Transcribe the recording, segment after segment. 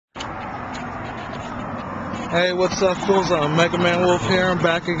Hey, what's up, fools? Mega Man Wolf here. I'm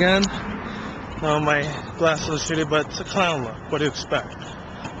back again. My glasses are shitty, but it's a clown look. What do you expect?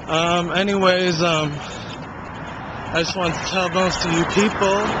 Anyways, I just wanted to tell those to you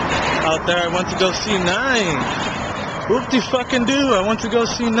people out there, I went to go see 9. Whoop-de-fucking-do, I went to go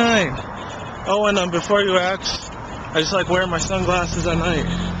see 9. Oh, and before you ask, I just like wearing my sunglasses at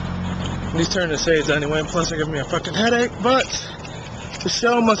night. These turn to shades anyway, and plus they give me a fucking headache, but the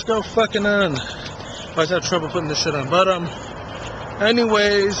show must go fucking on. I always have trouble putting this shit on. But,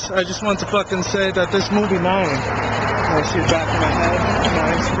 anyways, I just want to fucking say that this movie 9, I see it back in my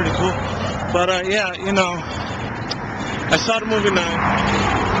head. 9's pretty cool. But, yeah, you know, I saw the movie 9.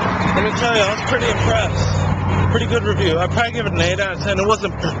 Let me tell you, I was pretty impressed. Pretty good review. I'd probably give it an 8 out of 10. It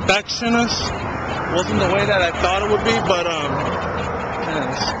wasn't perfectionist. It wasn't the way that I thought it would be, but,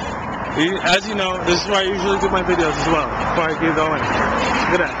 as you know, this is where I usually do my videos as well, before I keep going.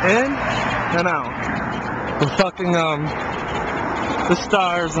 Look at that. In and out. The fucking, the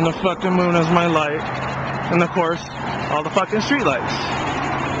stars and the fucking moon as my light. And, of course, all the fucking street lights.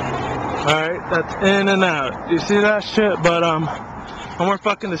 Alright, that's in and out. You see that shit? But, no more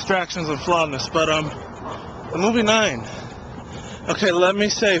fucking distractions and flawedness. But, the movie 9. Okay, let me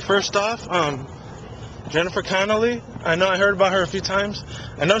say, first off, Jennifer Connelly, I know I heard about her a few times.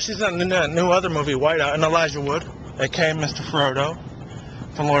 I know she's in that new other movie, Whiteout, and Elijah Wood, aka Mr. Frodo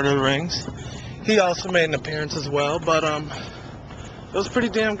from Lord of the Rings. He also made an appearance as well, but it was pretty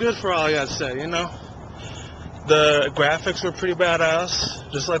damn good for all I gotta say, you know. The graphics were pretty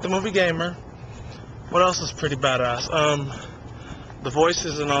badass, just like the movie Gamer. What else was pretty badass? The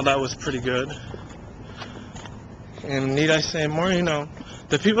voices and all that was pretty good. And need I say more? You know,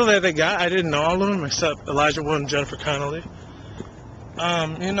 the people that they got, I didn't know all of them except Elijah Wood and Jennifer Connelly.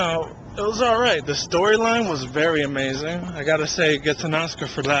 You know, it was alright. The storyline was very amazing. I gotta say, it gets an Oscar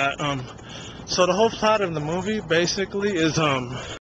for that. So the whole plot of the movie basically is,